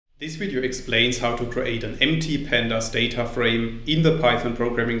This video explains how to create an empty pandas data frame in the Python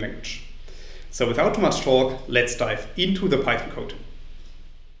programming language. So without too much talk, let's dive into the Python code.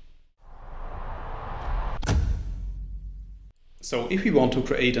 So if we want to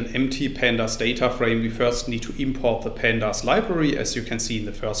create an empty pandas data frame, we first need to import the pandas library, as you can see in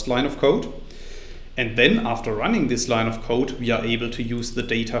the first line of code. And then after running this line of code, we are able to use the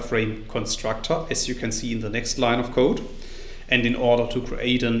data frame constructor, as you can see in the next line of code. And in order to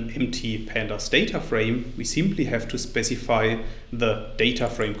create an empty pandas data frame, we simply have to specify the data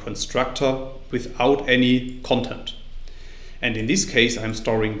frame constructor without any content. And in this case, I'm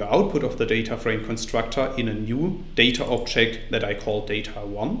storing the output of the data frame constructor in a new data object that I call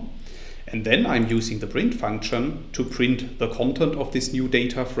data1. And then I'm using the print function to print the content of this new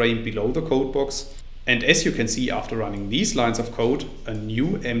data frame below the code box. And as you can see after running these lines of code, a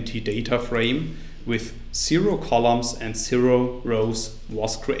new empty data frame with 0 columns and 0 rows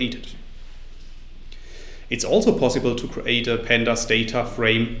was created. It's also possible to create a pandas data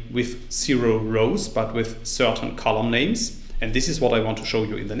frame with 0 rows but with certain column names, and this is what I want to show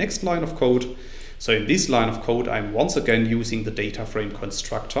you in the next line of code. So in this line of code I'm once again using the data frame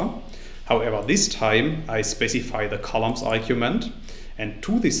constructor. However, this time I specify the columns argument, and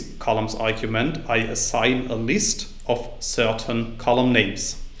to this columns argument I assign a list of certain column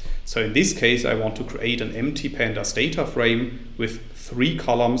names. So in this case, I want to create an empty pandas data frame with 3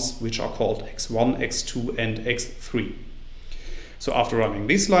 columns, which are called x1, x2, and x3. So after running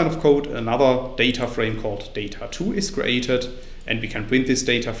this line of code, another data frame called data2 is created, and we can print this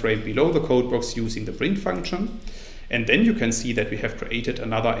data frame below the code box using the print function. And then you can see that we have created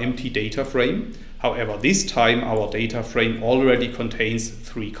another empty data frame. However, this time our data frame already contains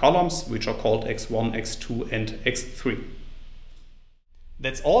 3 columns, which are called x1, x2, and x3.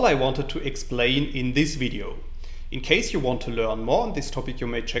 That's all I wanted to explain in this video. In case you want to learn more on this topic, you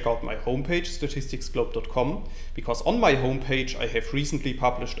may check out my homepage, statisticsglobe.com, because on my homepage I have recently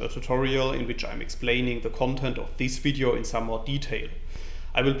published a tutorial in which I'm explaining the content of this video in some more detail.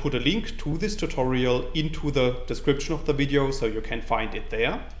 I will put a link to this tutorial into the description of the video, so you can find it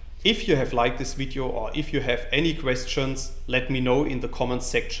there. If you have liked this video or if you have any questions, let me know in the comments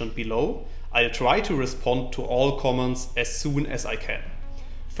section below. I'll try to respond to all comments as soon as I can.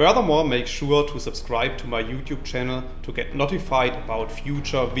 Furthermore, make sure to subscribe to my YouTube channel to get notified about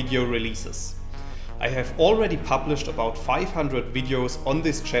future video releases. I have already published about 500 videos on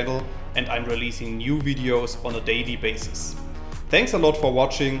this channel, and I'm releasing new videos on a daily basis. Thanks a lot for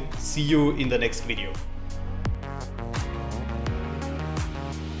watching. See you in the next video.